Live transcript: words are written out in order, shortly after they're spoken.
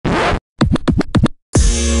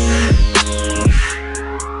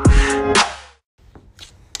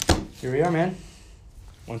Here we are, man.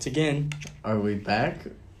 Once again. Are we back?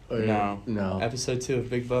 Or No. Episode 2 of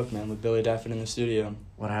Big Buck, man, with Billy Daffin in the studio.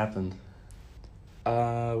 What happened?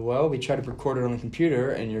 Well, we tried to record it on the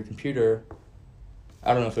computer, and your computer,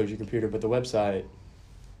 I don't know if it was your computer, but the website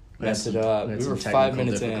messed it up. We were 5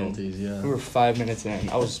 minutes in. Yeah. We were 5 minutes in.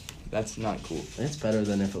 That's not cool. It's better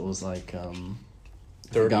than if it was like,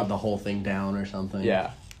 30. got the whole thing down or something.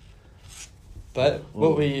 Yeah. But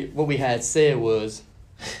what we had said was...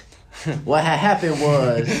 What happened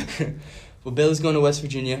was... Well, Billy's going to West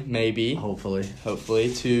Virginia, maybe. Hopefully,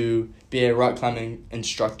 to be a rock climbing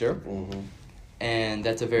instructor. Mm-hmm. And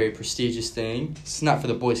that's a very prestigious thing. It's not for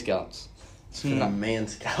the Boy Scouts. It's for the Man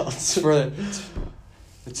Scouts.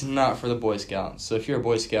 It's not for the Boy Scouts. So if you're a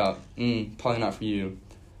Boy Scout, probably not for you.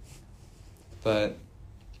 But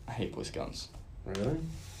I hate Boy Scouts. Really?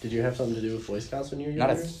 Did you have something to do with Boy Scouts when you were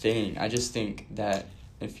younger? Not a thing. I just think that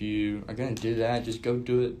if you are going to do that, just go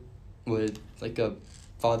do it with like a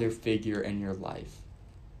father figure in your life.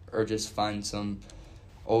 Or just find some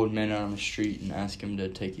old man out on the street and ask him to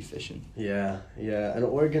take you fishing. Yeah. An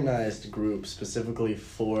organized group specifically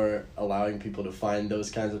for allowing people to find those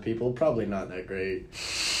kinds of people, probably not that great.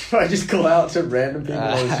 I just go out to random people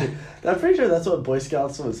on the street. I'm pretty sure that's what Boy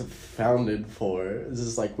Scouts was founded for. It's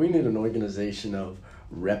just like, we need an organization of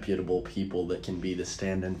reputable people that can be the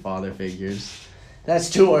stand-in father figures. That's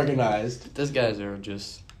too organized. Those guys are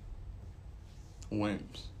just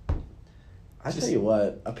wimps. I tell you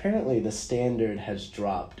what, apparently the standard has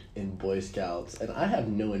dropped in Boy Scouts, and I have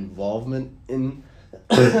no involvement in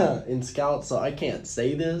in Scouts, so I can't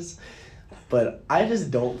say this, but I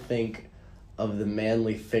just don't think of the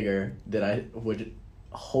manly figure that I would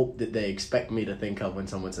hope that they expect me to think of when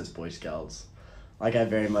someone says Boy Scouts. Like, I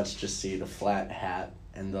very much just see the flat hat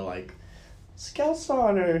and the, like, Scouts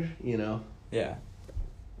honor, you know? Yeah.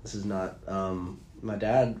 This is not, my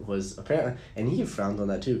dad was apparently, and he frowned on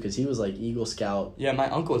that too, because he was like Eagle Scout. Yeah, my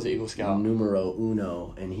uncle was an Eagle Scout. Numero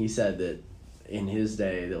uno, and he said that in his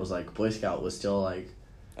day, that was like Boy Scout was still like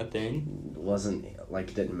a thing. Wasn't like,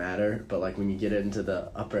 it didn't matter, but like when you get into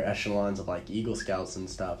the upper echelons of like Eagle Scouts and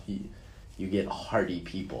stuff, you get hardy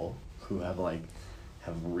people who have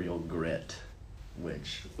real grit,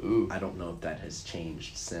 which I don't know if that has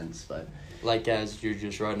changed since, but like as you're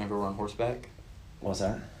just riding everywhere on horseback. What's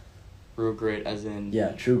that? Real Grit, as in...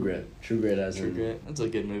 Yeah, True Grit. True Grit. That's a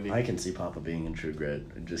good movie. I can see Papa being in True Grit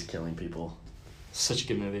and just killing people. Such a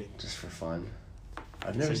good movie. Just for fun.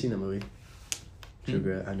 I've never seen the movie. True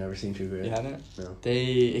Grit. I've never seen True Grit. You haven't? No.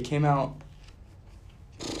 It came out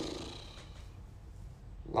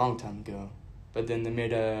long time ago, but then they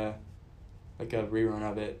made a rerun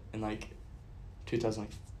of it in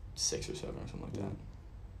 2006 or 7 or something like that.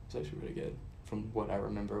 It's actually really good from what I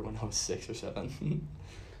remember when I was 6 or 7.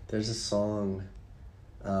 There's a song,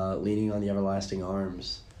 Leaning on the Everlasting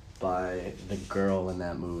Arms, by the girl in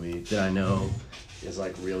that movie that I know is,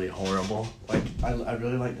 really horrible. I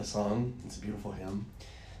really like the song. It's a beautiful hymn.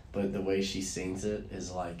 But the way she sings it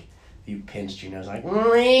is, you pinched your nose, and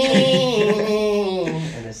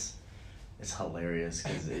it's hilarious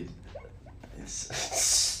because it's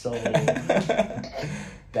so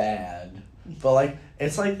bad. But,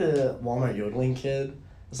 it's like the Walmart yodeling kid.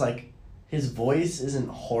 It's his voice isn't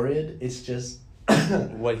horrid. It's just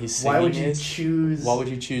what he's singing. Why would you choose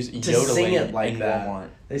yodeling to sing it like in that?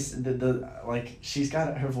 Walmart? She's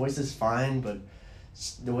got her voice is fine, but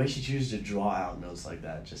the way she chooses to draw out notes like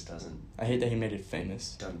that just doesn't. I hate that he made it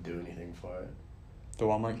famous. Doesn't do anything for it. The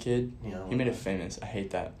Walmart kid. Yeah. He made it famous. I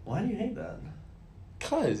hate that. Why do you hate that?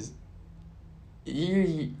 'Cause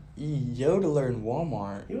you yodeler in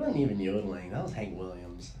Walmart. He wasn't even yodeling. That was Hank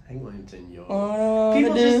Williams. Hank Williams didn't yodel. Oh,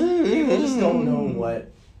 people just don't know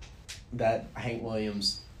what that Hank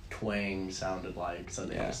Williams twang sounded like. So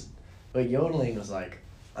but yodeling was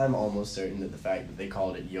I'm almost certain that the fact that they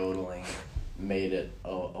called it yodeling made it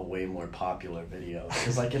a way more popular video.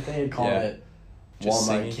 Because if they had called it just Walmart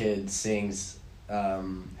singing. Kid Sings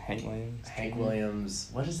Hank Williams. Hank Williams.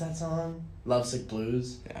 What is that song? Lovesick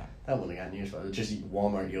Blues. Yeah. That wouldn't have gotten used for it. Just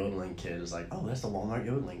Walmart yodeling kid is oh, that's the Walmart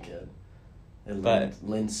yodeling kid. It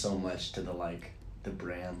lends so much to the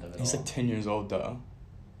brand of it. He's all. 10 years old though.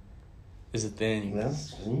 Is a thing.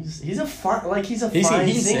 He's a fine he singer.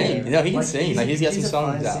 Can sing. No, he can sing. He's got some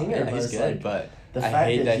songs out. Singer, Yeah, he's good. But the I fact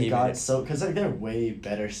hate that he got made it. so because they're way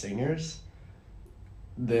better singers.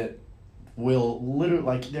 That will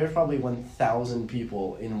literally there's probably 1,000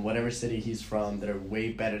 people in whatever city he's from that are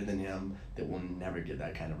way better than him that will never get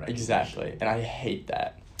that kind of recognition. Exactly, and I hate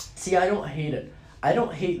that. See, I don't hate it. I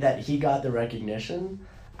don't hate that he got the recognition.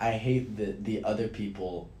 I hate that the other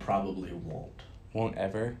people probably won't. won't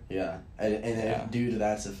ever. Yeah, and Yeah. if, due to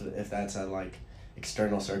that, if that's like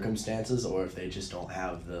external circumstances, or if they just don't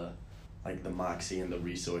have the moxie and the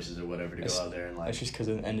resources or whatever to go out there and It's just because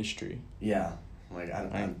of the industry. yeah, like I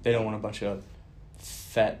Like, they don't want a bunch of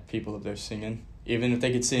fat people up there singing. Even if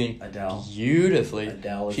they could sing Adele. beautifully.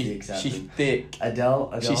 Adele is the exception. She's thick.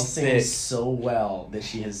 Adele She's sings thick. so well that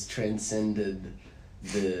she has transcended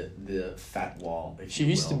the fat wall. If She you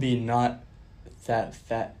used to will. be not that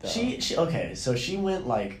fat though. She okay, so she went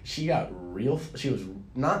she got she was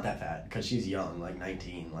not that fat because she's young, like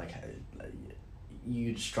 19,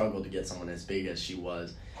 you'd struggle to get someone as big as she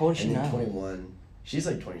was. How old is she And then now? 21, she's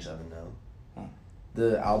like 27 now. Oh.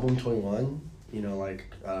 The album 21,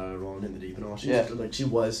 Rolling in the Deep and all, she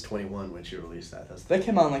was 21 when she released that. That's That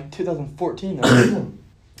came out in like 2014 though.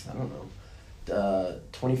 I don't know.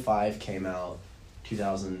 25 came out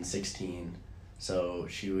 2016, so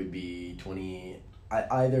she would be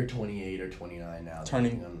either 28 or 29 now.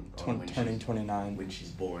 Turning when 29. when she's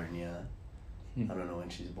born, yeah. Hmm. I don't know when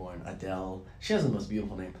she's born. Adele. She has the most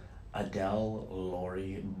beautiful name. Adele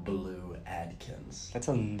Laurie Blue Adkins. That's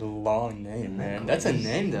a long name, Isn't that man. cool? That's a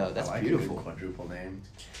name though. That's I like beautiful. A good quadruple name.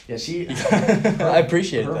 Yeah, she. I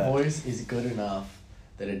appreciate her that. Her voice is good enough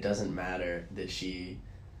that it doesn't matter that she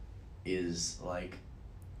is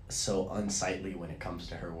so unsightly when it comes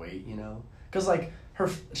to her weight, because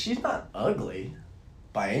she's not ugly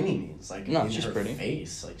by any means. No, in she's her pretty.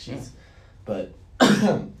 face, but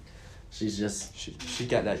she's just. She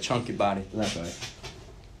got that chunky body. That's right.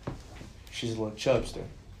 She's a little chubster.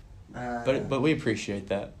 But we appreciate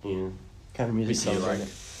that. Yeah. Kind of We music do you celebrate like?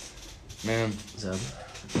 it. Man, Zeb?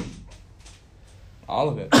 all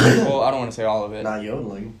of it. Well, I don't want to say all of it. Not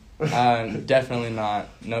yodeling. Definitely not.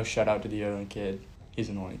 No shout out to the yodeling kid. He's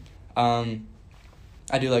annoying. I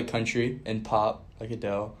do like country and pop, like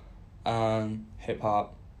Adele. Hip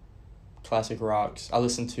hop, classic rocks. I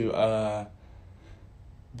listen to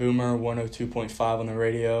Boomer 102.5 on the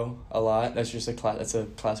radio a lot. That's just that's a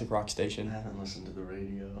classic rock I station. haven't listened to the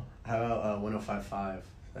radio. How about 105.5?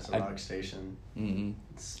 That's a rock station. Mm-mm.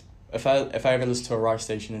 It's, If I ever listen to a rock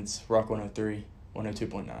station, it's Rock 103,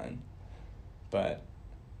 102.9. But,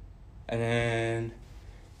 and then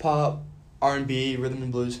pop, R&B, rhythm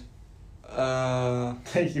and blues.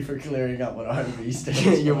 Thank you for clearing up what R&B stands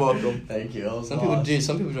for. You're welcome. Thank you. Some people do.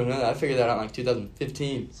 Some people don't know that. I figured that out in like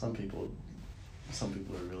 2015. Some people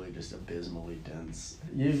are really just abysmally dense.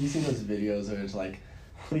 You seen those videos where it's like,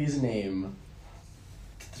 please name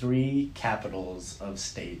 3 capitals of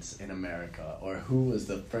states in America, or who was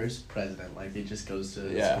the first president. Like, it just goes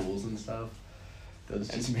to schools and stuff. Those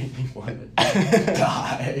just make me want to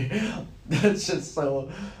die. That's just so,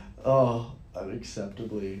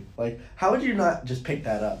 unacceptably. How would you not just pick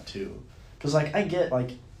that up too? Because I get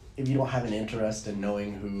if you don't have an interest in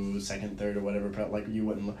knowing who second, third, or whatever, you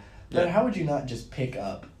wouldn't. But how would you not just pick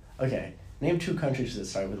up? Okay, name 2 countries that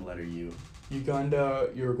start with the letter U. Uganda,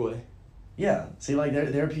 Uruguay. Yeah, see,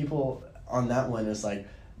 there are people on that one. It's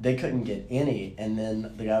they couldn't get any, and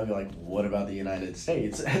then the guy would be like, "What about the United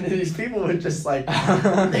States?" And then these people would just they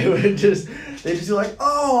just be like,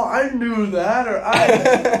 "Oh, I knew that," or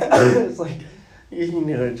it's you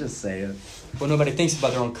knew it. Just say it. Well, nobody thinks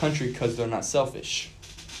about their own country because they're not selfish.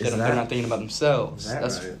 They're not thinking about themselves. Right?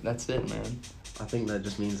 That's it, man. I think that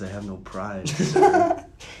just means they have no pride.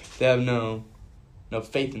 They have no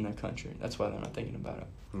faith in their country. That's why they're not thinking about it.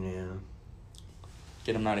 Yeah.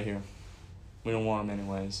 Get them out of here. We don't want them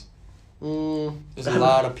anyways. Mm. There's a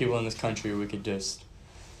lot of people in this country we could just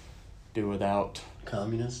do without.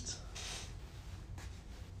 Communists?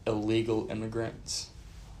 Illegal immigrants.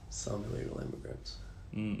 Some illegal immigrants.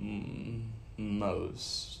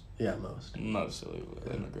 Most. Yeah, most. Most illegal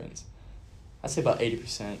immigrants. I'd say about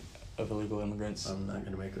 80% of illegal immigrants. I'm not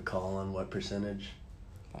gonna make a call on what percentage.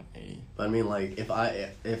 About 80. But I mean, if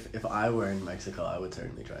I were in Mexico, I would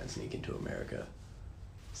certainly try and sneak into America.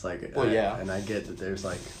 It's yeah. And I get that there's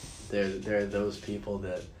there are those people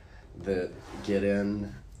that get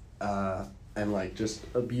in, and just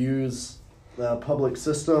abuse public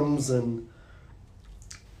systems and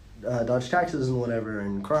dodge taxes and whatever,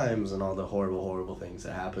 and crimes and all the horrible things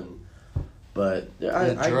that happen. But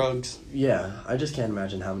drugs. Yeah, I just can't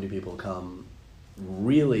imagine how many people come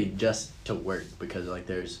really just to work because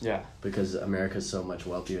because America's so much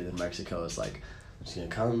wealthier than Mexico. It's I'm just gonna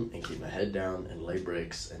come and keep my head down and lay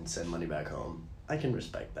bricks and send money back home. I can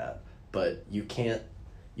respect that, but you can't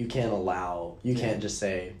just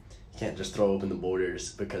throw open the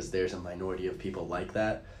borders because there's a minority of people like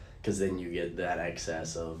that, because then you get that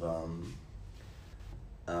excess of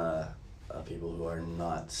people who are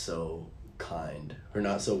not so kind, who are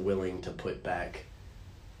not so willing to put back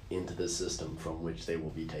into the system from which they will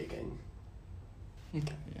be taking.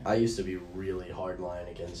 Okay. Yeah. I used to be really hardline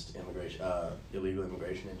against immigration, illegal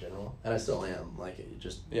immigration in general, and I still am. Like,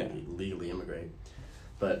 just legally immigrate.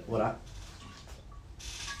 But what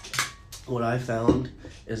I found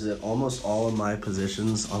is that almost all of my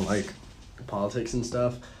positions on like politics and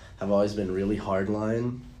stuff have always been really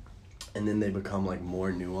hardline, and then they become like more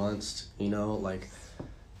nuanced. You know, like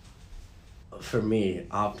for me,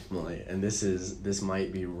 optimally, and this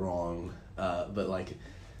might be wrong, but like.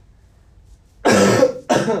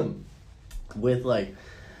 With like,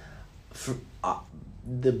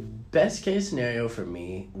 the best case scenario for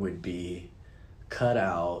me would be cut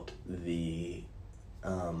out the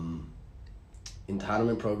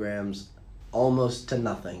entitlement programs almost to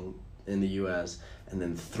nothing in the U.S. and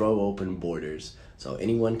then throw open borders so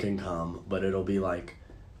anyone can come, but it'll be like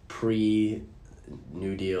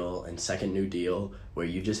pre-New Deal and second New Deal where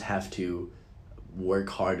you just have to work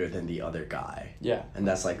harder than the other guy. Yeah. And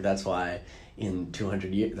that's why in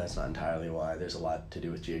 200 years, that's not entirely why, there's a lot to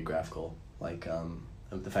do with geographical, like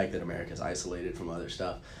the fact that America is isolated from other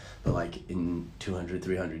stuff, but like in 200,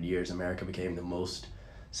 300 years, America became the most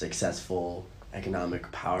successful,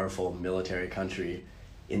 economic, powerful military country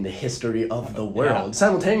in the history of the world,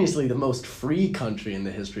 simultaneously the most free country in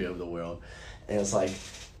the history of the world. And it's like,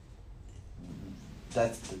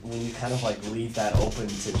 that's when you kind of like leave that open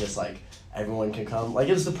to just like, everyone can come. Like,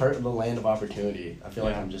 it's the land of opportunity. I feel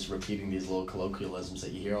like I'm just repeating these little colloquialisms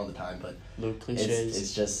that you hear all the time, but little cliches.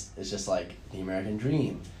 It's just like the American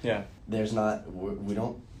dream. Yeah. We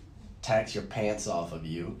don't tax your pants off of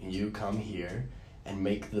you. You come here and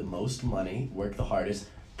make the most money, work the hardest,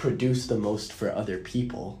 produce the most for other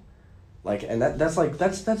people. Like, and that's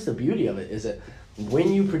the beauty of it, is that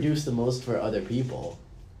when you produce the most for other people,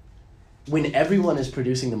 when everyone is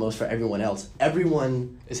producing the most for everyone else,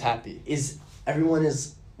 everyone is happy.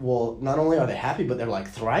 Well, not only are they happy, but they're like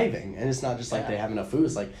thriving. And it's not just like they have enough food.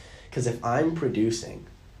 It's like, because if I'm producing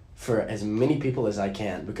for as many people as I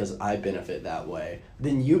can because I benefit that way,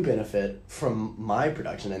 then you benefit from my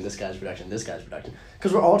production and this guy's production,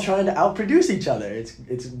 because we're all trying to outproduce each other.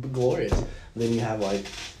 It's glorious. Then you have like,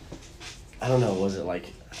 I don't know, was it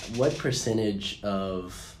like, what percentage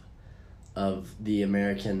of the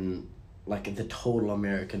American, like the total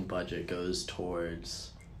American budget goes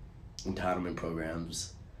towards entitlement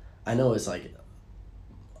programs? I know it's like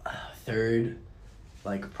a third,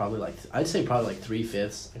 like probably like, I'd say probably like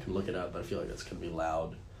 3/5. I can look it up, but I feel like that's gonna be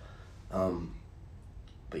loud.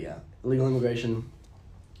 But yeah, illegal immigration,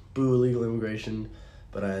 boo illegal immigration,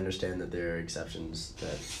 but I understand that there are exceptions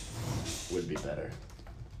that would be better.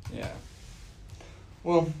 Yeah.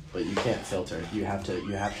 Well, but you can't filter. You have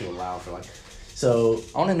to allow for like, so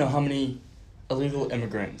I want to know how many illegal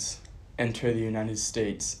immigrants enter the United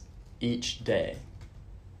States each day.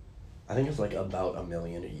 I think it's like about 1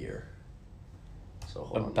 million a year. So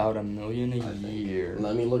hold about on. 1 million a year.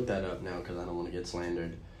 Let me look that up now because I don't want to get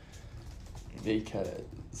slandered. Because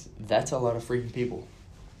that's a lot of freaking people.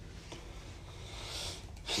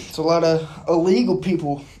 It's a lot of illegal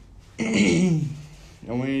people. And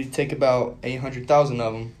we need to take about 800,000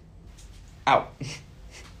 of them out.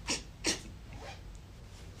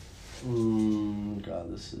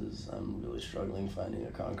 God, I'm really struggling finding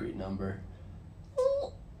a concrete number.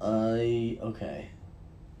 Okay.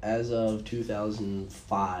 As of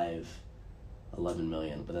 2005, 11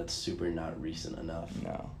 million, but that's super not recent enough.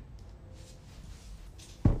 No.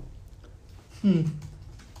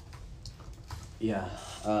 Yeah.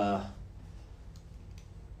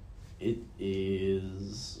 It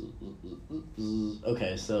is...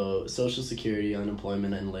 Okay, so Social Security,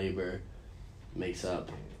 unemployment, and labor makes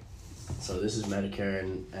up... So this is Medicare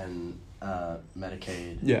and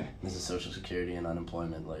Medicaid. Yeah. This is Social Security and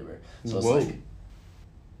unemployment, labor. So Whoa. it's like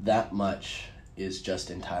that much is just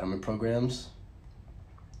entitlement programs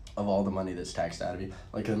of all the money that's taxed out of you.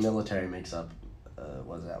 Like the military makes up,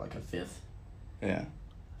 what is that, like a fifth? Yeah.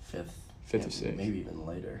 Fifth or sixth. Maybe even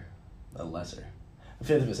later. Lesser. A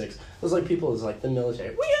fifth of a sixth. It's like people is like the military.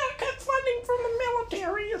 We gotta cut funding from the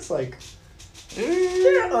military. It's like,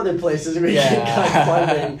 there are other places we can cut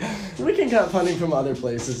funding. We can cut funding from other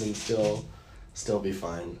places and still be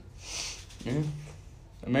fine. Yeah.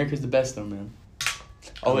 America's the best though, man.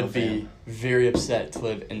 I would be very upset to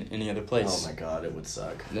live in any other place. Oh my god, it would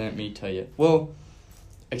suck. Let me tell you. Well,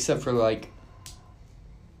 except for like,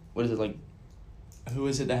 what is it, like, who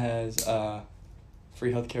is it that has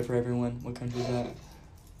free healthcare for everyone? What country is that?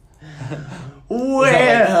 Well, is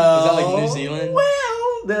that like New Zealand?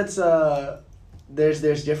 Well, that's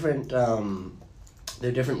there's different there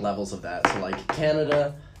are different levels of that. So like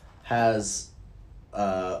Canada has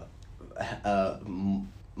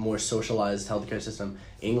more socialized healthcare system.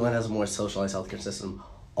 England has a more socialized healthcare system.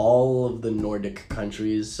 All of the Nordic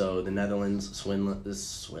countries, so the Netherlands,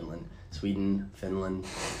 Sweden, Finland,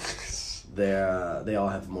 they all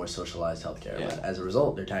have more socialized healthcare. Yeah. But as a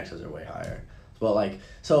result, their taxes are way higher. But like,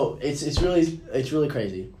 so it's really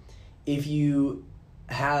crazy. If you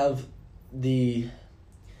have the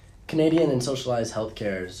Canadian and socialized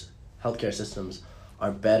healthcare systems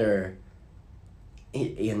are better.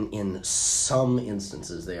 In some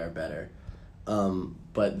instances, they are better,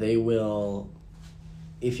 but they will.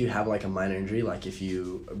 If you have like a minor injury, like if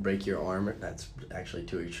you break your arm, that's actually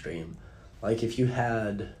too extreme. Like if you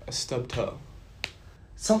had A stub toe.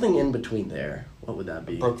 something in between there, what would that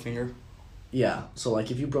be? Broke finger. Yeah, so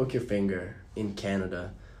like if you broke your finger in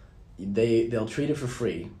Canada, they'll treat it for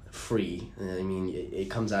free. I mean, it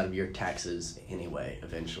comes out of your taxes anyway.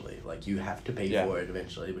 Eventually, like you have to pay for it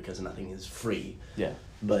eventually because nothing is free. Yeah.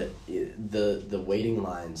 But the waiting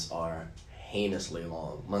lines are heinously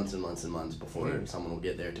long, months and months and months before someone will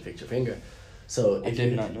get there to fix your finger. So I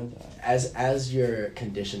did not know that. As your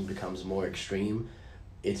condition becomes more extreme,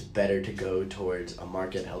 it's better to go towards a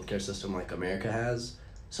market healthcare system like America has.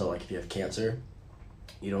 So like if you have cancer,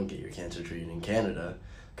 you don't get your cancer treated in Canada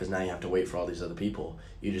because now you have to wait for all these other people.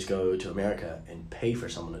 You just go to America and pay for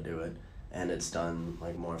someone to do it, and it's done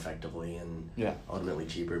like more effectively and ultimately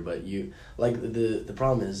cheaper. But you like the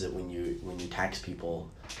problem is that when you tax people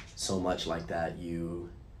so much like that,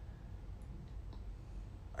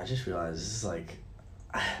 I just realized this is like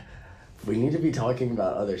we need to be talking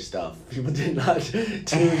about other stuff. People did not tune in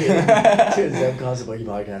to Zeb Gossip Monkey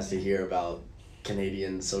podcast to hear about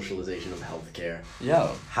Canadian socialization of healthcare.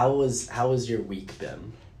 Yo. How was your week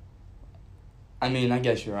been? I mean, I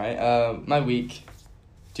guess you're right. My week,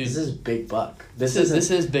 dude. This is big buck. This is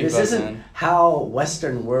big buck, This isn't man. how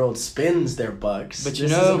Western world spends their bucks. But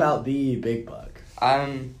this is about the big buck.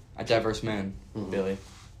 I'm a diverse man, Mm-hmm. Billy.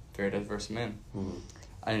 Very diverse man. Mm-hmm.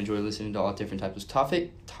 I enjoy listening to all different types of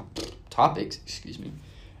topics,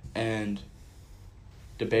 and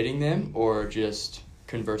debating them or just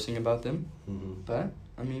conversing about them. Mm-hmm. But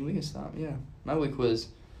I mean, we can stop. Yeah, my week was.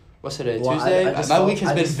 What's today? Well, Tuesday. My week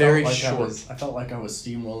has been very like short. I felt like I was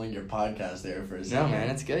steamrolling your podcast there for a second. No,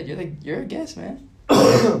 man, it's good. You're a guest, man.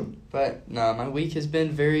 But no, my week has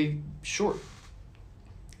been very short.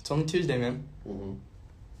 It's only Tuesday, man. Mm-hmm.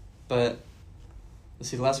 But let's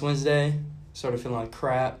see. Last Wednesday, started feeling like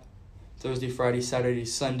crap. Thursday, Friday, Saturday,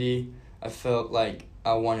 Sunday, I felt like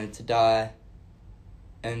I wanted to die.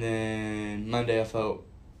 And then Monday, I felt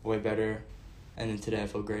way better. And then today, I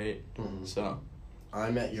feel great. Mm-hmm. So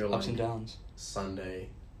I'm at your ups and downs. Sunday.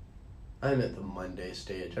 I'm at the Monday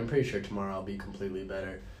stage. I'm pretty sure tomorrow I'll be completely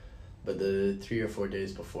better. But the 3 or 4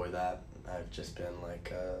 days before that, I've just been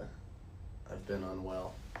like, I've been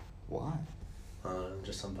unwell. Why?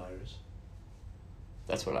 Just some virus.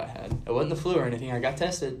 That's what I had. It wasn't the flu or anything. I got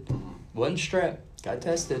tested. Mm-hmm. Wasn't strep. Got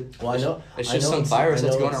tested. Well, I know. It's just some virus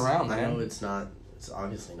that's going around, man. I know it's not. It's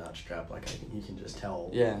obviously not strep. Like you can just tell.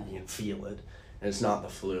 Yeah. You can feel it, and it's not the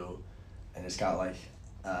flu, and it's got like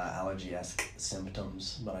allergy-esque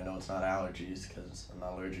symptoms. But I know it's not allergies because I'm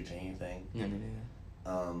not allergic to anything.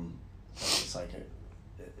 No. It's like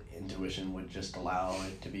intuition would just allow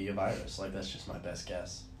it to be a virus. Like that's just my best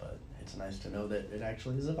guess. But it's nice to know that it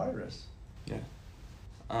actually is a virus. Yeah.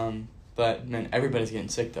 But man, everybody's getting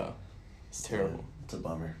sick though. It's terrible. Yeah, it's a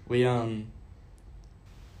bummer.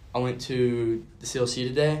 I went to the CLC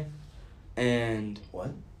today, and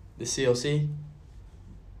What? the CLC.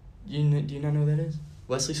 Do you not know what that is?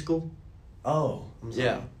 Wesley School. Oh, I'm sorry.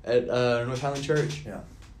 Yeah, at North Highland Church. Yeah.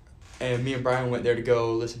 And me and Brian went there to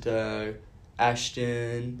go listen to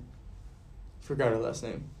Ashton. Forgot her last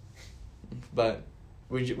name, but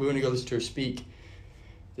we went to go listen to her speak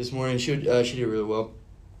this morning. She did really well,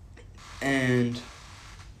 and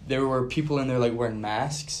there were people in there like wearing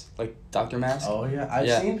masks, like doctor masks. Oh yeah,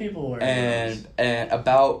 I've seen people wearing those.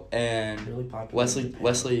 and Really popular.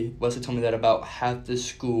 Wesley told me that about half the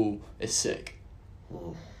school is sick.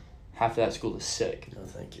 Mm. Half of that school is sick. No,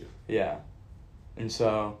 thank you. Yeah, and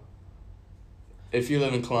so if you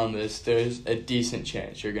live in Columbus, there's a decent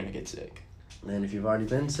chance you're gonna get sick. And if you've already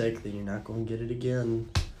been sick, then you're not going to get it again.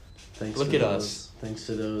 Look at us. Thanks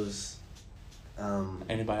to those.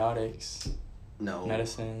 Antibiotics, No.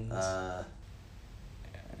 medicines.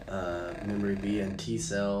 Memory B and T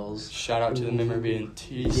cells. Shout out to the memory B and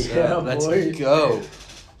T Yeah, cell. Let's boy. go.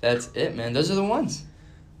 That's it, man. Those are the ones.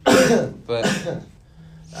 But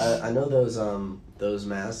I know those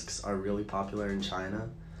masks are really popular in China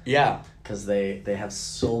yeah, because they have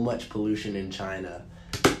so much pollution in China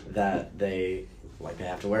that they like they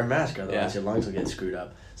have to wear a mask, otherwise your lungs will get screwed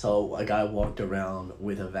up. So a guy walked around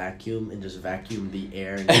with a vacuum and just vacuumed the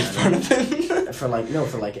air in front of him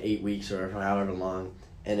for like 8 weeks or for however long,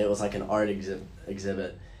 and it was like an art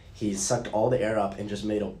exhibit. He sucked all the air up and just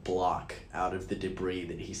made a block out of the debris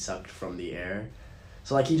that he sucked from the air.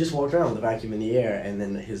 So like he just walked around with a vacuum in the air, and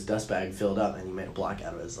then his dust bag filled up, and he made a block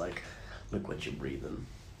out of it. It's like, look what you're breathing.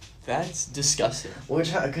 That's disgusting.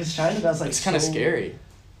 Because China does like. It's kind of scary.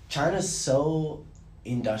 China's so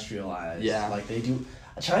industrialized. Yeah. Like they do.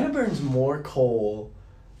 China burns more coal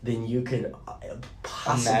than you could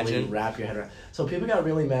possibly imagine. Wrap your head around. So people got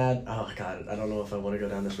really mad. Oh God, I don't know if I want to go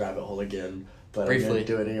down this rabbit hole again, but Briefly. I'm gonna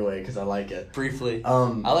do it anyway because I like it. Briefly.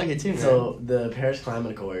 I like it too, man. So the Paris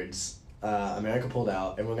Climate Accords, America pulled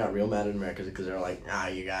out. Everyone got real mad at America because they're like,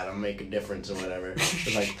 you gotta make a difference or whatever.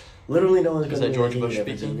 It's like literally no one's gonna be making a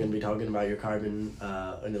difference. You're gonna be talking about your carbon,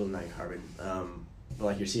 not carbon,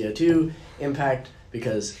 like your CO2 impact,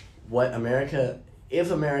 because if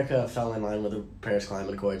America fell in line with the Paris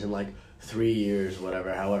Climate Accords in like 3 years,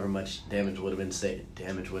 whatever, however much damage would have been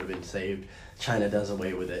saved, China does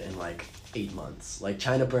away with it in like 8 months. Like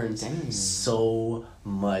China burns so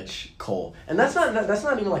much coal, and that's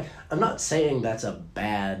not even like, I'm not saying that's a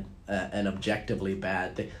bad, an objectively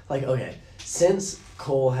bad thing. Like, okay, since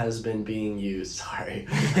coal has been being used, sorry,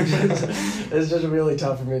 it's just really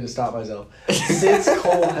tough for me to stop myself. Since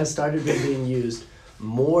coal has started being used,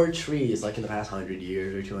 more trees, like in the past 100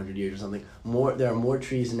 years or 200 years or something, there are more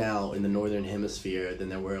trees now in the northern hemisphere than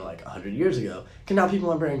there were like 100 years ago. Because now people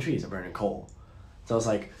aren't burning trees, they're burning coal. So it's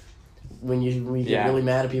like, when you get really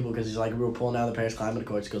mad at people because it's like, we're pulling out of the Paris Climate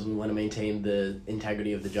Accords because we want to maintain the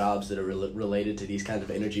integrity of the jobs that are related to these kinds of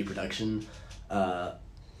energy production,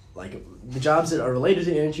 like the jobs that are related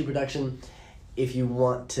to energy production, if you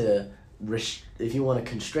want to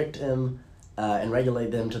constrict them and regulate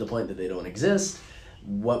them to the point that they don't exist,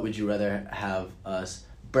 what would you rather have us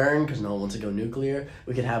burn because no one wants to go nuclear?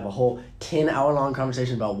 We could have a whole 10-hour-long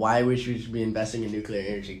conversation about why we should be investing in nuclear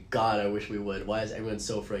energy. God, I wish we would. Why is everyone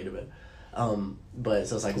so afraid of it? But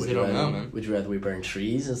so it's like, would you rather we burn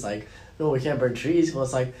trees? It's like, no, we can't burn trees. Well,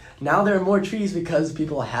 it's like, now there are more trees because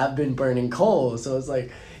people have been burning coal. So it's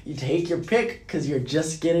like, you take your pick because you're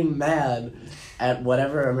just getting mad at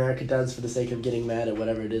whatever America does for the sake of getting mad at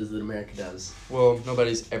whatever it is that America does. Well,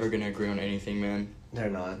 nobody's ever going to agree on anything, man. They're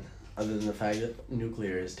not. Other than the fact that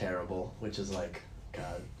nuclear is terrible, which is like,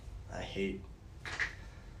 God, I hate.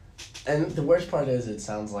 And the worst part is, it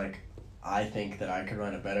sounds like I think that I could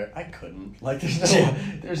run it better. I couldn't. Like,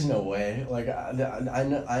 there's no way. Like,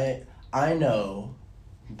 I know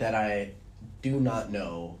that I do not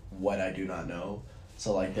know what I do not know.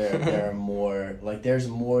 So like there are more, like there's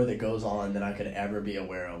more that goes on than I could ever be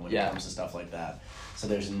aware of when it comes to stuff like that. So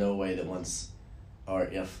there's no way that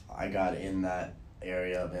if I got in that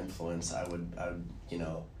area of influence, I would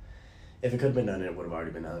if it could have been done, it would have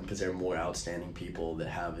already been done, because there are more outstanding people that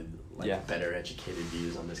have better educated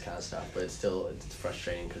views on this kind of stuff. But it's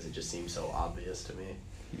frustrating because it just seems so obvious to me.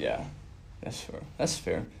 Yeah, that's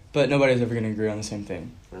fair. But nobody's ever going to agree on the same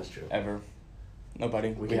thing. That's true. Ever. Nobody.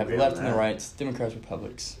 We have the left and the rights, Democrats,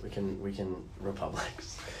 Republics. We can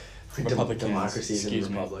republics. Republicans. Democracies and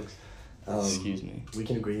republics. Excuse me. We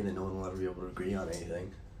can agree that no one will ever be able to agree on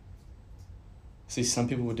anything. See, some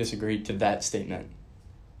people would disagree to that statement.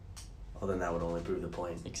 Well, then that would only prove the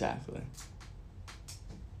point. Exactly.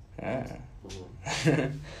 Yeah.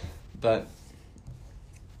 Mm-hmm. But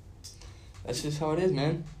that's just how it is,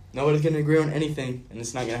 man. Nobody's going to agree on anything, and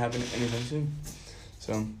it's not going to happen anytime soon.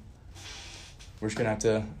 So we're just going to have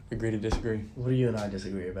to agree to disagree. What do you and I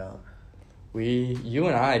disagree about? You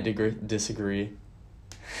and I disagree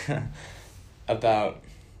about...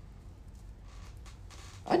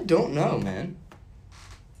 I don't know, man.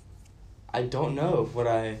 I don't know what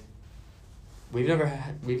We've never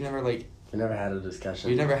had a discussion.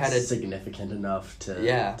 We've never had significant enough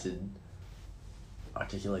to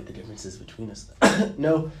articulate the differences between us.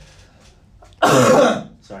 No.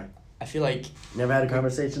 Sorry. I feel like never had a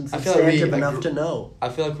conversation substantive enough to know. I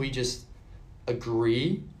feel like we just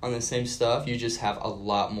agree on the same stuff. You just have a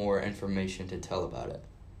lot more information to tell about it.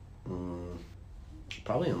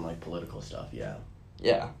 Probably in political stuff, yeah.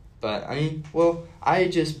 Yeah, but I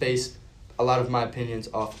just base a lot of my opinions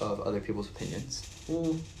off of other people's opinions.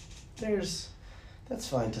 That's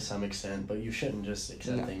fine to some extent, but you shouldn't just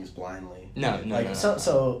accept things blindly. No.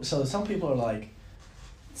 So some people are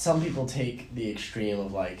some people take the extreme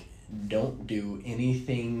of don't do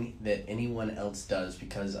anything that anyone else does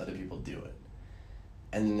because other people do it.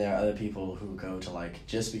 And then there are other people who go to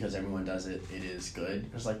just because everyone does it, it is good.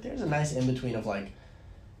 There's a nice in between of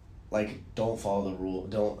like, don't follow the rule,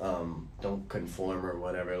 don't conform or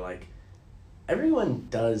whatever. Like, everyone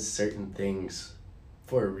does certain things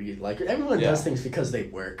for a reason. Like, everyone does things because they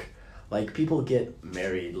work. Like, people get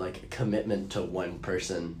married. Like, commitment to one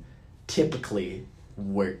person typically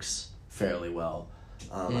works fairly well.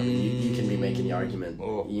 I mean, you can be making the argument,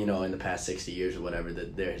 you know, in the past 60 years or whatever,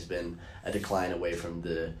 that there has been a decline away from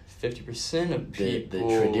the 50% of people,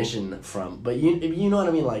 the tradition from, but you know what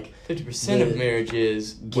I mean, like 50% of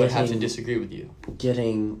marriages would have to disagree with you.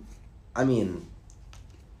 I mean,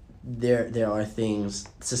 there are things,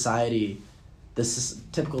 society,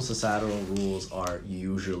 typical societal rules are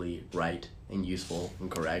usually right and useful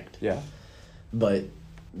and correct. Yeah. But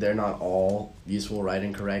they're not all useful, right,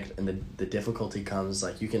 and correct, and the difficulty comes,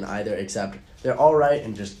 like, you can either accept they're all right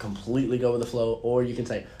and just completely go with the flow, or you can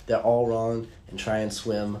say they're all wrong and try and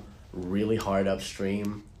swim really hard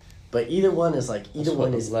upstream. But either one is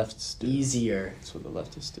leftists do. Easier. That's what the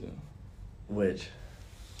leftists do. Which?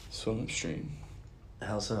 Swim upstream.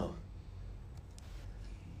 How so?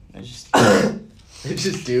 They just They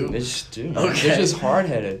just do? They just do. Okay. They're just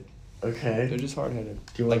hard-headed. Okay. They're just hard-headed.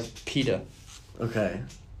 Do you like want... PETA. Okay.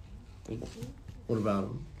 What about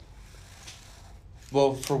them?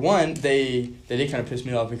 Well, for one, they did kind of piss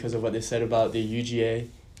me off because of what they said about the UGA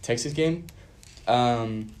Texas game.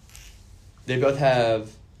 They both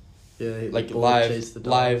have like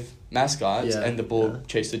live mascots, and the bull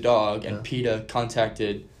chased the dog, and PETA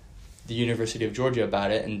contacted the University of Georgia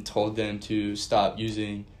about it and told them to stop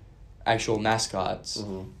using actual mascots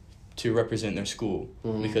to represent their school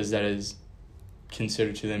because that is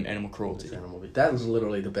considered to them animal cruelty. That was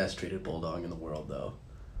literally the best treated bulldog in the world, though.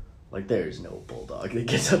 Like, there's no bulldog that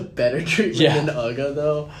gets a better treatment than Uga,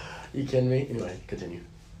 though. You kidding me? Anyway, continue.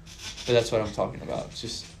 But that's what I'm talking about. It's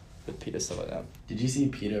just with PETA, stuff like that. Did you see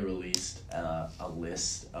PETA released a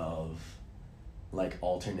list of, like,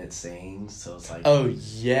 alternate sayings? So it's like... Oh,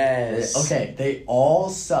 yes. They all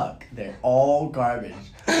suck. They're all garbage.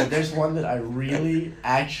 But there's one that I really,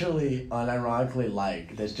 actually, unironically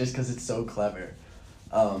like. That's just because it's so clever.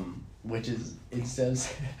 Which is, instead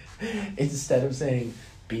of saying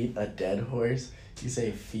beat a dead horse, you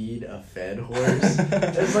say feed a fed horse.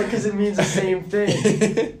 It's like, because it means the same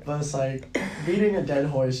thing. But it's like, beating a dead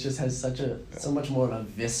horse just has so much more of a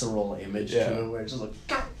visceral image to it, where it's just like...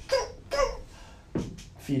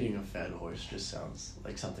 Feeding a fed horse just sounds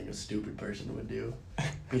like something a stupid person would do.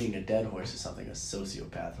 Feeding a dead horse is something a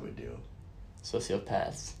sociopath would do.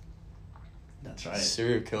 Sociopaths. That's right.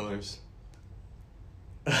 Serial killers.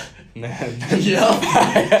 Man.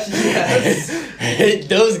 Yes. I hate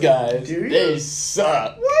those guys. Do you? They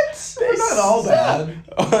suck. What? They're not all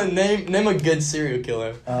bad. Name a good serial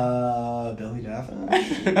killer. Billy Daffin.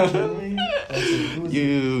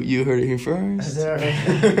 You heard it here first.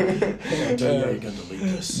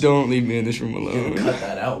 Don't leave me in this room alone. Cut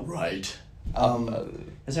that out, right?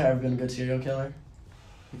 Has there ever been a good serial killer?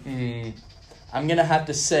 I'm gonna have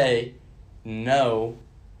to say no.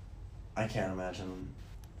 I can't imagine.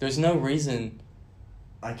 There's no reason.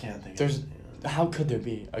 I can't think. How could there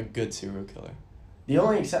be a good serial killer? The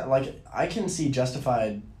only I can see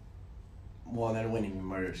justified. Well, then winning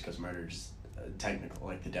murders, because murder's technical.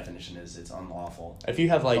 Like, the definition is it's unlawful. If you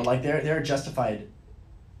have but there are justified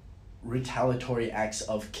retaliatory acts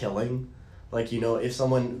of killing. Like, you know, if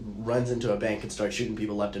someone runs into a bank and starts shooting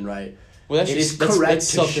people left and right. Well, that's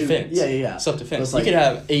self-defense. Yeah. Self-defense. You could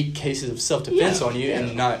have 8 cases of self-defense on you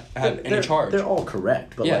and not have any charge. They're all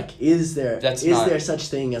correct, but is there such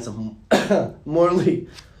thing as a morally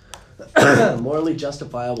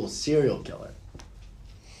justifiable serial killer?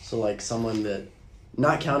 So, like, someone that,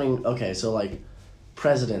 not counting, so, like,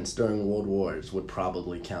 presidents during world wars would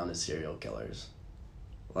probably count as serial killers.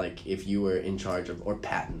 Like, if you were in charge of, or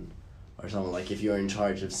Patton, or something, like, if you were in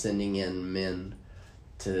charge of sending in men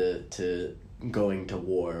to going to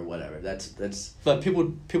war or whatever. That's. But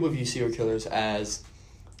people view serial killers as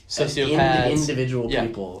sociopaths, individual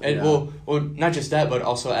people, and well, not just that, but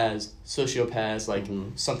also as sociopaths. Like,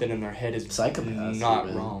 something in their head is psychopaths, not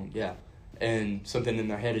even. Wrong. Yeah, and something in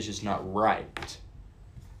their head is just not right.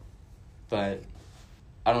 But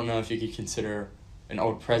I don't know if you could consider an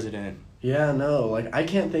old president. Yeah, no, like, I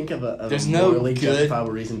can't think of a There's morally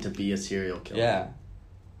justifiable reason to be a serial killer. Yeah.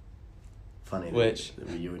 Funny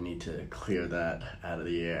that you would need to clear that out of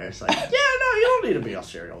the air. It's like, yeah, no, you don't need to be a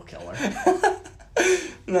serial killer.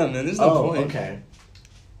 No, man, there's no point. Okay.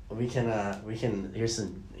 We can here's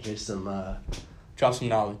some drop some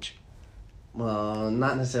knowledge. Well,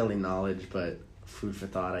 not necessarily knowledge, but food for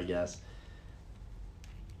thought, I guess.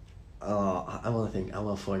 I want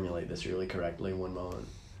to formulate this really correctly in one moment.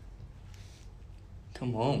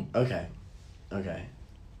 Come on. Okay.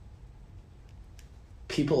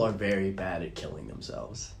 people are very bad at killing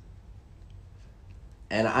themselves.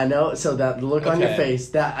 And I know, so that look on your face,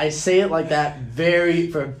 that I say it like that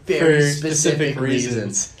for very specific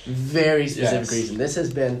reasons. Very specific reason. This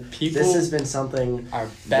has been something are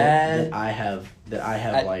bad that I have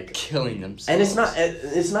at like killing themselves. And it's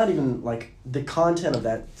not even like the content of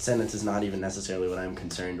that sentence is not even necessarily what I'm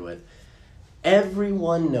concerned with.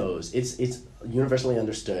 Everyone knows, it's universally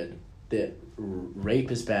understood that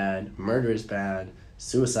rape is bad, murder is bad,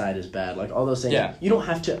 suicide is bad, like all those things. Yeah. You don't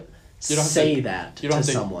have to say that to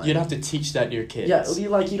someone. You don't have to teach that to your kids. Yeah, you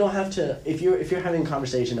don't have to. If you're having a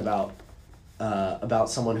conversation about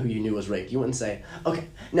someone who you knew was raped, you wouldn't say, "Okay,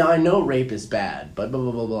 now I know rape is bad, but blah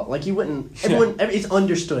blah blah blah." Like you wouldn't. It's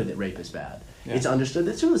understood that rape is bad. Yeah. It's understood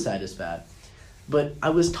that suicide is bad. But I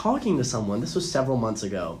was talking to someone. This was several months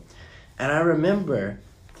ago, and I remember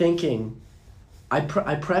thinking, I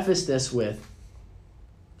prefaced this with.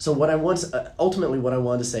 So what I ultimately what I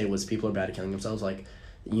wanted to say was people are bad at killing themselves. Like,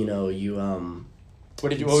 you know,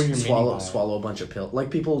 what was your swallow a bunch of pills. Like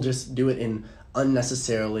people just do it in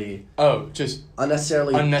unnecessarily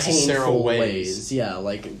painful ways. Yeah,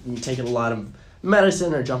 like you taking a lot of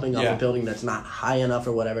medicine or jumping off a building that's not high enough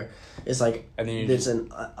or whatever. It's like it's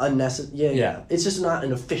an unnecessary. Yeah. It's just not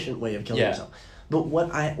an efficient way of killing yourself. But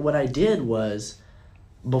what I did was,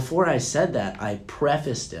 before I said that, I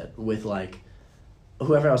prefaced it with like,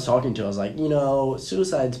 whoever I was talking to, I was like, you know,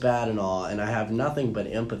 suicide's bad and all, and I have nothing but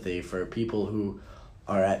empathy for people who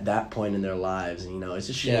are at that point in their lives, and, you know, it's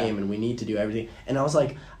a shame, and we need to do everything. And I was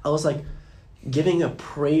like giving a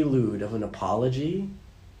prelude of an apology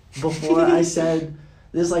before I said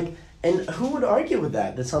this, like, and who would argue with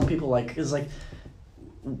that? That some people like is like,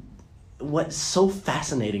 what's so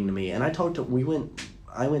fascinating to me, and I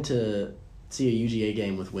went to see a UGA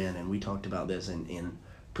game with Wynn, and we talked about this in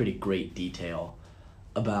pretty great detail.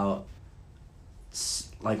 About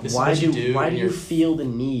like why do you feel the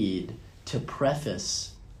need to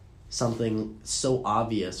preface something so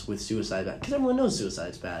obvious with suicide bad? Because everyone knows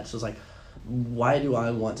suicide's bad. So it's like, why do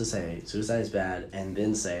I want to say suicide's bad and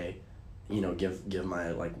then say, you know, give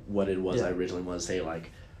my like what it was I originally wanted to say,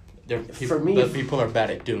 like for me, people are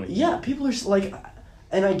bad at doing it. Yeah, people are like,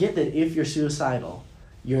 and I get that if you're suicidal,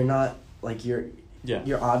 you're not like you're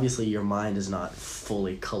obviously your mind is not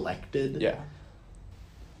fully collected. Yeah.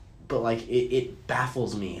 But, like, it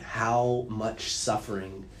baffles me how much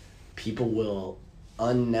suffering people will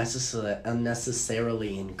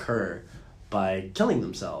unnecessarily incur by killing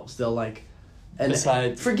themselves. They'll, like... And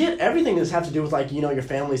forget everything that's have to do with, like, you know, your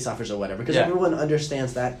family suffers or whatever. Because everyone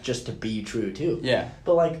understands that just to be true, too. Yeah.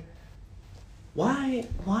 But, like, why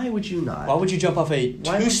would you not? Why would you jump off a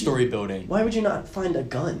two-story building? Why would you not find a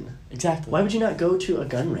gun? Exactly. Why would you not go to a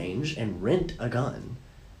gun range and rent a gun?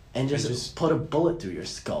 And just put a bullet through your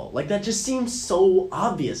skull. Like, that just seems so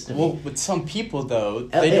obvious to me. Well, with some people, though,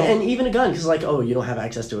 and even a gun, because, like, oh, you don't have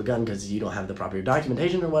access to a gun because you don't have the proper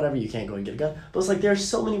documentation or whatever, you can't go and get a gun. But it's like, there are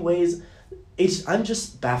so many ways. I'm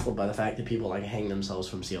just baffled by the fact that people, like, hang themselves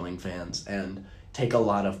from ceiling fans and take a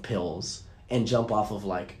lot of pills and jump off of,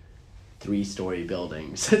 like, 3-story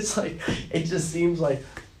buildings. It's like, it just seems like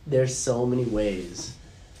there's so many ways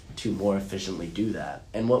to more efficiently do that.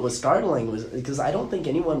 And what was startling was, because I don't think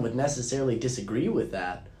anyone would necessarily disagree with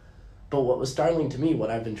that, but what was startling to me,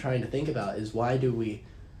 what I've been trying to think about, is why do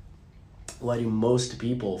most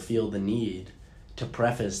people feel the need to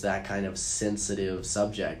preface that kind of sensitive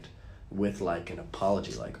subject with, like, an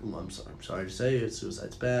apology, like, I'm sorry to say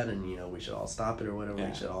suicide's bad, and, you know, we should all stop it or whatever,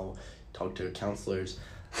 we should all talk to counselors,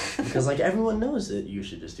 because, like, everyone knows that you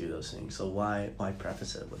should just do those things, so why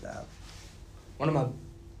preface it with that?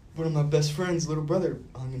 One of my best friends' little brother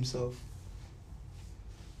hung himself.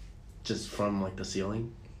 Just from, like, the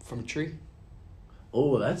ceiling? From a tree.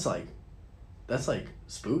 Oh, that's like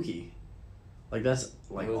spooky. Like, that's,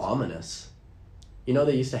 like, ominous. You know,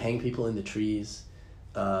 they used to hang people in the trees.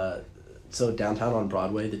 So downtown on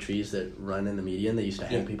Broadway, the trees that run in the median, they used to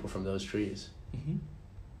hang people from those trees. Mm-hmm.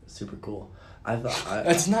 Super cool.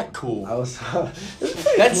 That's not cool.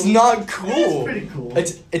 That's not cool. It's pretty cool.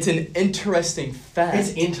 It's an interesting fact.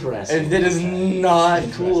 It's interesting. And it is not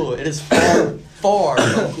cool. It is far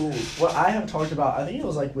from cool. What I have talked about, I think it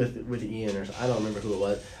was like with Ian or I don't remember who it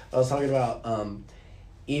was. I was talking about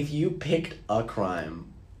if you picked a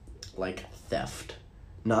crime like theft,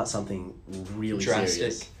 not something really drastic.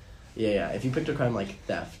 Serious. Yeah. If you picked a crime like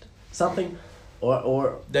theft, something.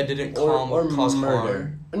 Or that didn't cause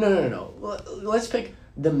murder. harm. No. Let's pick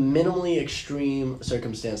the minimally extreme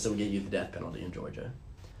circumstance that would get you the death penalty in Georgia.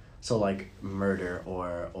 So, like, murder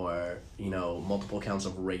or you know, multiple counts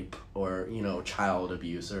of rape or, you know, child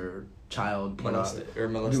abuse or child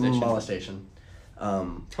molestation.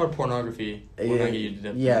 Child pornography will not get you to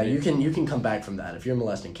death penalty. you can come back from that. If you're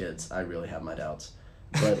molesting kids, I really have my doubts.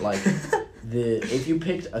 But like if you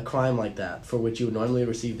picked a crime like that for which you would normally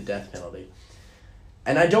receive the death penalty,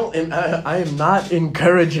 and I am not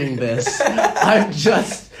encouraging this. I'm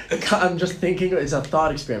just thinking it's a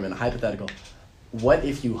thought experiment, a hypothetical. What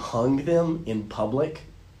if you hung them in public,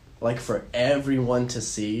 like for everyone to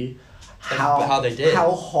see? How they did.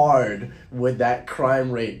 How hard would that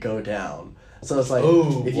crime rate go down? So it's like,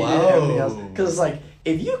 if you did everything else, because it's like,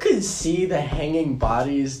 if you could see the hanging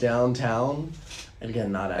bodies downtown, and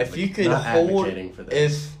again, if you could advocating for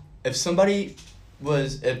this. If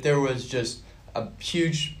there was just a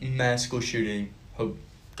huge mass school shooting, hope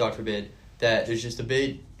God forbid, that there's just a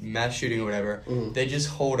big mass shooting or whatever, they just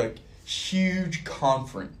hold a huge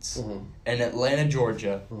conference in Atlanta,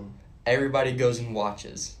 Georgia. Everybody goes and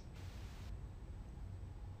watches.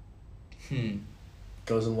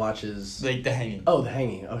 Goes and watches... Like the hanging. Oh, the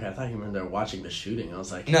hanging. Okay, I thought you meant they were watching the shooting. I was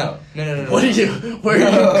like... No. Where are you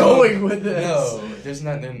going with this? No, there's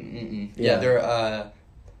nothing... Yeah,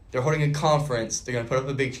 they're holding a conference. They're going to put up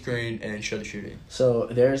a big screen and show the shooting. So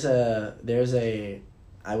there's a...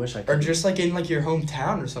 I wish I could... Or just like in like your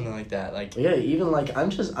hometown or something like that. Like yeah, even like... I'm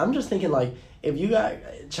just thinking like, if you got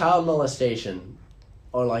child molestation,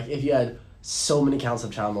 or like if you had... so many counts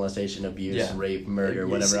of child molestation, abuse, rape, murder,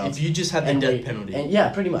 whatever else. If you just had the death penalty. And yeah,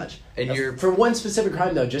 pretty much. And you're... For one specific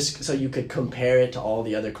crime, though, just so you could compare it to all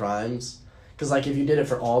the other crimes. Because, like, if you did it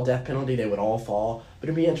for all death penalty, they would all fall. But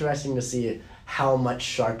it'd be interesting to see how much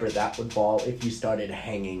sharper that would fall if you started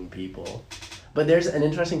hanging people. But there's an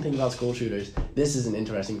interesting thing about school shooters. This is an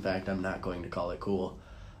interesting fact. I'm not going to call it cool.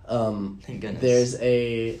 Thank goodness.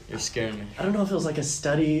 You're scaring me. I don't know if it was like a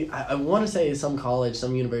study. I want to say some college,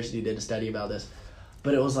 some university did a study about this.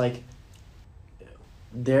 But it was like,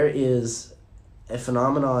 there is a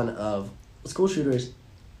phenomenon of school shooters.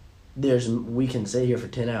 We can sit here for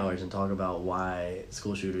 10 hours and talk about why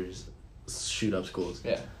school shooters shoot up schools.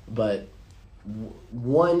 Yeah. But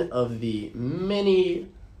one of the many,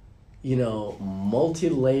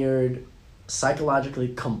 multi-layered, psychologically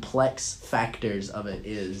complex factors of it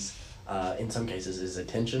is, in some cases, is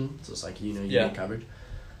attention. So it's like, you get coverage.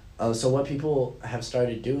 So what people have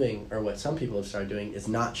started doing, or what some people have started doing, is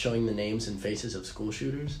not showing the names and faces of school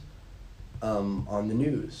shooters on the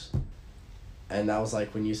news. And that was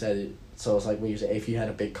like when you said, so it's like when you say, if you had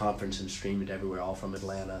a big conference and streamed it everywhere, all from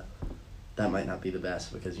Atlanta, that might not be the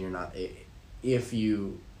best, because you're not, if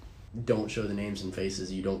you don't show the names and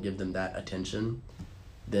faces, you don't give them that attention,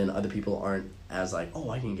 then other people aren't as like,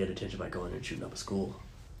 I can get attention by going and shooting up a school.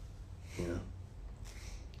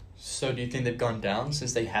 So do you think they've gone down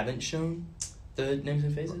since they haven't shown the names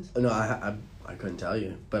and faces? No, I couldn't tell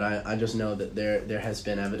you. But I just know that there has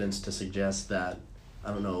been evidence to suggest that,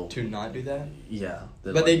 I don't know. To not do that? Yeah.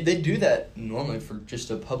 But they do that normally for just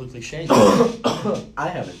to publicly shame. I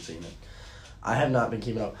haven't seen it. I have not been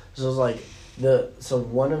keeping up. So it's like,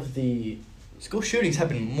 one of the... School shootings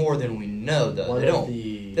happen more than we know, though.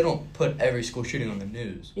 They don't put every school shooting on the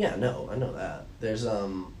news. Yeah, no, I know that. There's a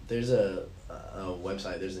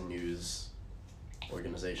website, there's a news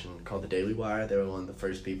organization called the Daily Wire. They were one of the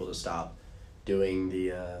first people to stop doing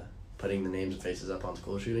putting the names and faces up on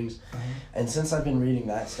school shootings. Mm-hmm. And since I've been reading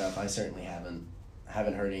that stuff, I certainly haven't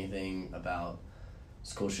heard anything about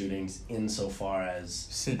school shootings insofar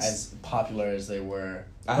as popular as they were.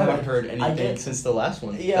 I haven't heard anything since the last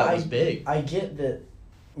one. Yeah, that was big. I get that,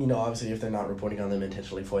 obviously if they're not reporting on them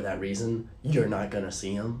intentionally for that reason, you're not going to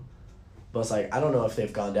see them. But it's like, I don't know if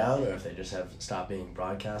they've gone down or if they just have stopped being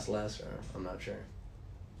broadcast less, or I'm not sure.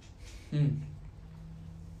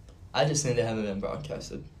 I just think they haven't been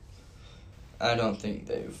broadcasted. I don't think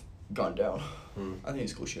they've gone down. I think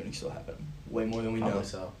school shootings still happen. Way more than we know.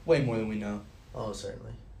 So. Way more than we know. Oh,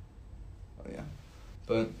 certainly. Oh, yeah.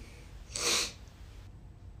 But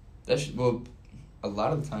a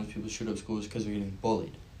lot of the times people shoot up schools because they're getting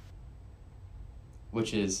bullied.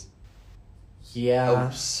 Which is... Yeah. to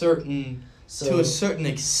a certain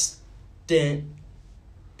extent,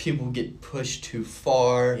 people get pushed too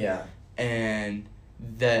far. Yeah. And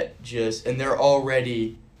they're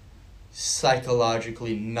already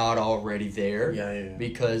psychologically not already there. Yeah.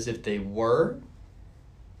 Because if they were,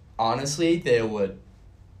 honestly, they would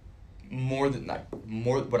more than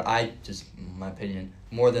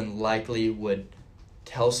likely would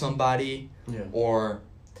tell somebody or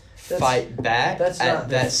fight back at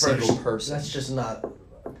that single person. That's just not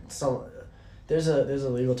there's a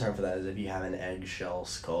legal term for that, is if you have an eggshell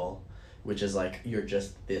skull, which is like you're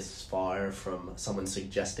just this far from someone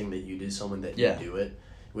suggesting that you do someone that you do it,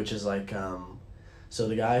 which is like so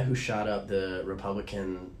the guy who shot up the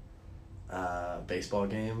Republican baseball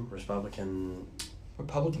game, Republican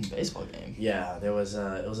baseball game. Yeah, there was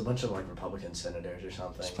it was a bunch of like Republican senators or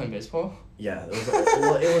something. Just playing baseball? Yeah, it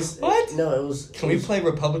was What? No, it was. Can we play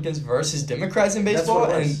Republicans versus Democrats in baseball?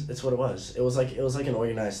 That's what it was. It was like an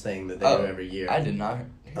organized thing that they do every year. I did not.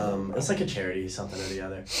 It's like a charity, something or the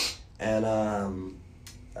other, and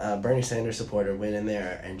Bernie Sanders supporter went in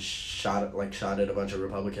there and shot at a bunch of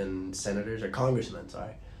Republican senators or congressmen.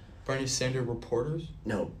 Sorry. Bernie Sanders reporters?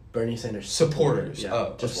 No, Bernie Sanders supporters.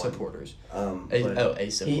 Yeah, just supporters. A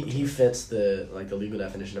supporters. He fits the legal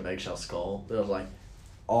definition of eggshell skull. It was like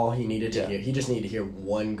all he needed to hear. He just needed to hear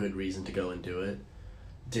one good reason to go and do it,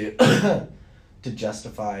 to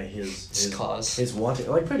justify his cause, his wanting,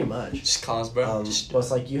 like pretty much. Just cause, bro. But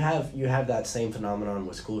it's like you have that same phenomenon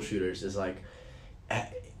with school shooters. Is like,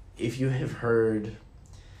 if you have heard,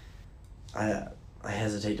 I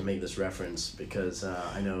hesitate to make this reference because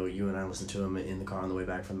I know you and I listened to him in the car on the way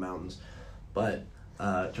back from the mountains, but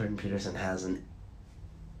Jordan Peterson has an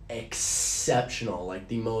exceptional, like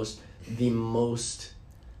the most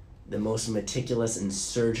meticulous and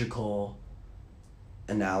surgical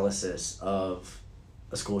analysis of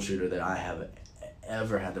a school shooter that I have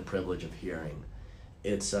ever had the privilege of hearing.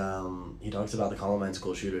 It's he talks about the Columbine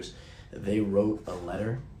school shooters. They wrote a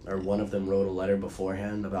letter, or one of them wrote a letter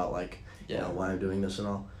beforehand about like. You know, why I'm doing this and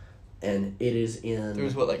all. And it is in... There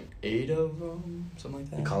was, what, like 8 of them? Something like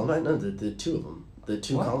that? The Columbine? No, the 2 of them. The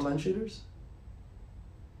 2 what? Columbine shooters?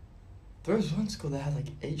 There was one school that had, like,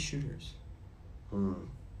 8 shooters. I'm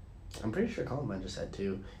pretty sure Columbine just had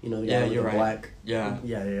 2. You know, the guy with you're the right. black... Yeah.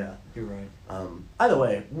 Yeah. You're right. Either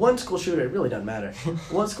way, one school shooter, it really doesn't matter.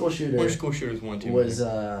 One school shooter... One school shooter is one, too. Was,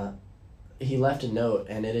 he left a note,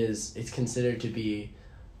 and it's considered to be...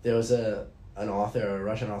 There was a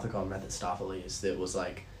Russian author called Mephistopheles that was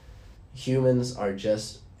like, humans are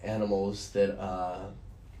just animals that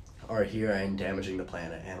are here and damaging the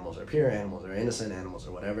planet. Animals are pure, animals are innocent, animals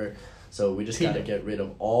are whatever. So we just got to get rid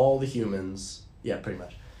of all the humans. Yeah, pretty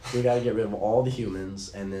much. We got to get rid of all the humans,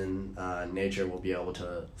 and then nature will be able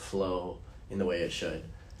to flow in the way it should.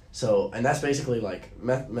 So, and that's basically like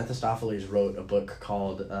Mephistopheles wrote a book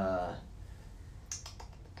called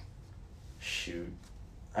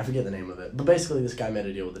I forget the name of it, but basically this guy made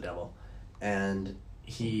a deal with the devil, and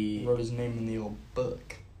he wrote his name in the old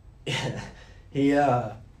book.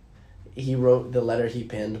 he wrote the letter he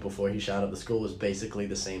penned before he shot up the school was basically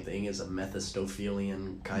the same thing as a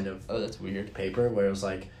Mephistophelian kind of that's weird paper, where it was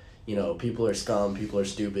like, you know, people are scum, people are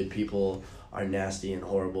stupid, people are nasty and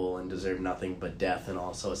horrible and deserve nothing but death and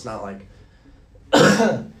all. So it's not like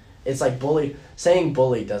it's like saying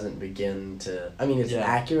bully doesn't begin to, I mean, it's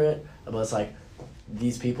accurate, but it's like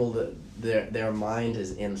these people, that their mind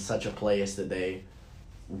is in such a place that they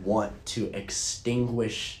want to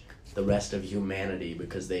extinguish the rest of humanity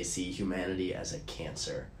because they see humanity as a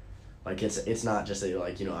cancer. Like it's not just that you're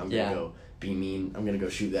like, you know, I'm gonna go be mean, I'm gonna go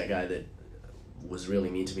shoot that guy that was really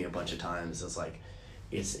mean to me a bunch of times. It's like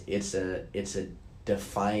it's a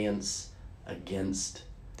defiance against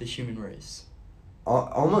the human race.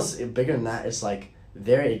 Almost bigger than that. It's like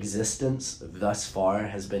their existence thus far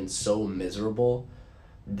has been so miserable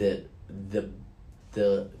that the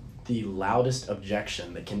loudest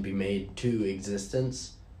objection that can be made to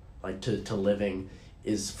existence, like to living,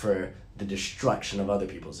 is for the destruction of other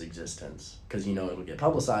people's existence, because you know it'll get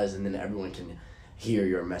publicized and then everyone can hear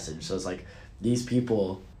your message. So it's like these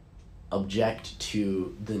people object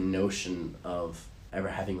to the notion of ever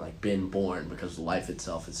having like been born, because life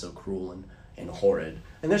itself is so cruel and horrid.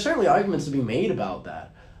 And there's certainly arguments to be made about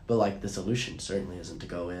that, but like the solution certainly isn't to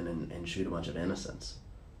go in and shoot a bunch of innocents.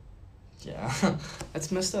 Yeah,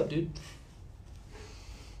 that's messed up, dude.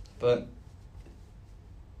 But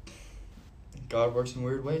God works in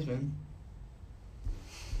weird ways, man.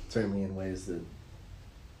 Certainly in ways that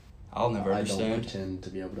I'll never understand. I don't pretend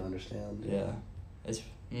to be able to understand. Yeah, it's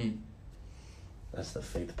That's the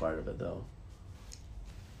faith part of it, though.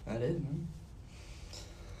 That is, man.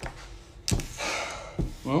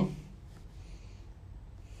 Well,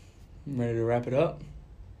 I'm ready to wrap it up.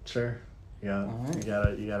 Sure. Yeah. Right.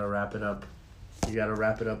 You gotta wrap it up. You got a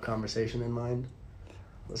wrap it up conversation in mind.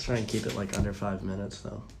 Let's try and keep it like under 5 minutes,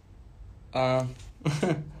 though. A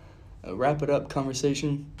wrap it up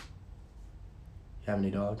conversation. You have any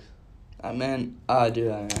dogs? Man, I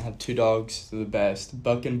do. I have 2 dogs. They're the best.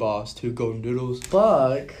 Buck and Boss, 2 golden doodles.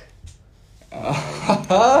 Buck.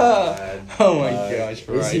 Oh my gosh!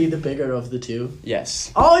 Right. Is he the bigger of the 2?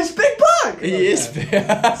 Yes. Oh, it's Big Buck. He is big.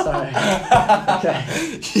 Sorry. Okay.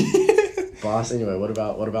 Boss. Anyway, what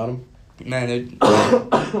about him? Man,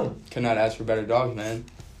 could not ask for better dogs, man.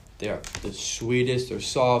 They are the sweetest. They're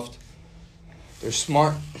soft. They're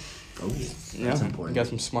smart. Oh, that's Yeah, important. got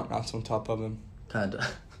some smart knots on top of them. Kind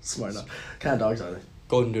of smart enough. Kind of dogs are they?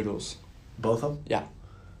 Golden doodles. Both of them? Yeah.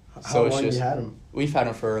 How So it's long have just- you had them? We've had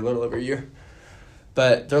them for a little over a year.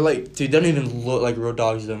 But they're like, dude, they don't even look like real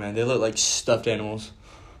dogs though, man. They look like stuffed animals.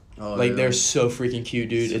 Oh, Like, really? they're so freaking cute,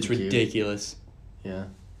 dude. Super It's cute. ridiculous. Yeah.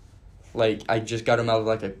 Like, I just got them out of,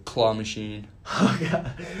 like, a claw machine. Oh,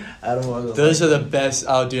 God. I don't want to. Those are the best.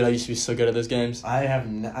 Oh, dude, I used to be so good at those games. I have.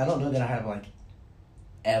 I don't know that I have, like,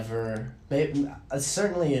 ever. Maybe,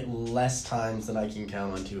 certainly less times than I can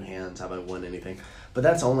count on two hands have I won anything. But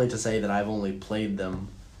that's only to say that I've only played them.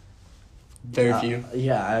 Very few.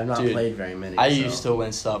 Yeah, I have not Dude, played very many. I so. used to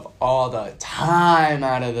win stuff all the time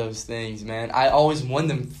out of those things, man. I always won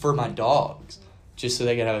them for my dogs, just so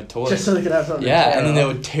they could have a toy. Just so they could have something. Yeah, to and then they tear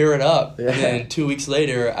up. would tear it up, Yeah. and then 2 weeks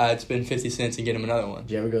later, I'd spend 50 cents and get them another one.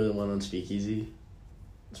 Did you ever go to the one on Speakeasy?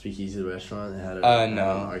 Speakeasy, the restaurant? It had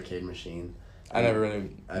No. an arcade machine. I never really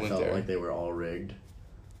I went felt there. like they were all rigged.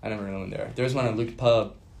 I never really went there. There was one at Luke's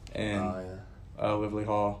Pub in Oh, yeah. Waverly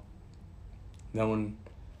Hall. That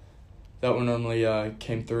one normally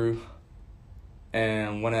came through,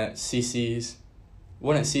 and one at CC's.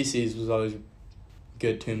 One at CC's was always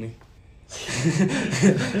good to me.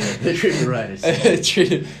 They treat me right. It's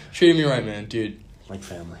treated me right, man, dude. like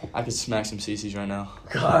family. I could smack some CC's right now.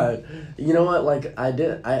 God, you know what? Like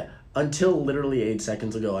until literally 8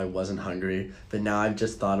 seconds ago, I wasn't hungry, but now I've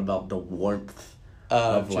just thought about the warmth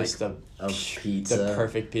of Just of pizza. the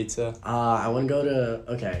perfect pizza. I want to go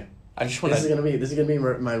to. Okay, I just want this is gonna be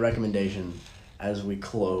my recommendation as we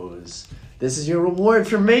close. This is your reward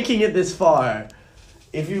for making it this far.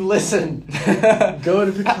 If you listen, go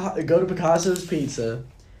to Picasso's Pizza.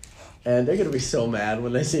 And they're going to be so mad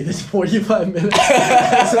when they see this 45 minutes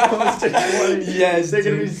as opposed to 20. Yes, they're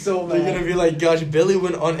going to dude. be so mad. They're going to be like, gosh, Billy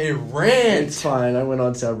went on a rant. It's fine. I went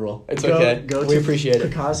on several. It's okay. Go We to appreciate it.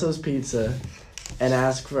 Picasso's Pizza and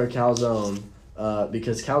ask for a calzone.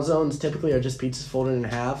 Because calzones typically are just pizzas folded in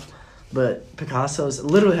half. But Picasso's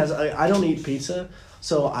literally has... I don't eat pizza,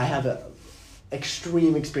 so I have an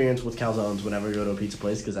extreme experience with calzones whenever I go to a pizza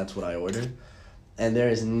place because that's what I order. And there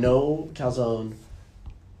is no calzone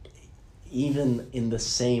even in the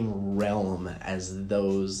same realm as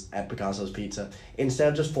those at Picasso's Pizza. Instead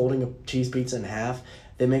of just folding a cheese pizza in half,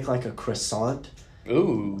 they make like a croissant.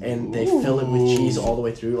 Ooh. And they fill it with cheese all the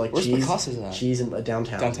way through, like Where's cheese. Picasso's at? Cheese in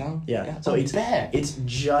downtown. Downtown? Yeah. So it's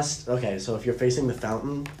just okay. So if you're facing the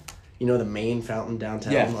fountain, you know the main fountain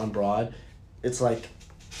downtown on Broad, it's like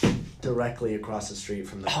directly across the street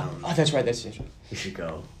from the fountain. Oh, that's right. That's right. You should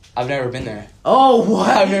go. I've never been there. Oh, what?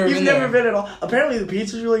 I've never You've been never there. been at all. Apparently the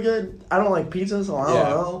pizza's really good. I don't like pizza, so I don't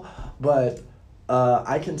know. But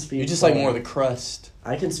I can speak. You just like more of the crust.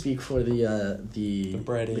 I can speak for the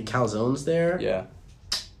breading. the calzones there. Yeah.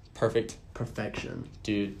 Perfect. Perfection.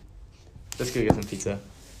 Dude. Let's go get some pizza.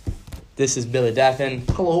 This is Billy Daffin,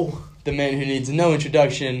 Hello. the man who needs no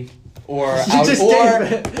introduction or just gave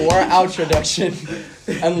it. or outroduction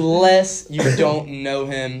unless you don't know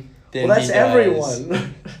him. Then Well, that's he does.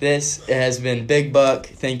 everyone. This has been Big Buck.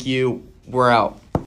 Thank you. We're out.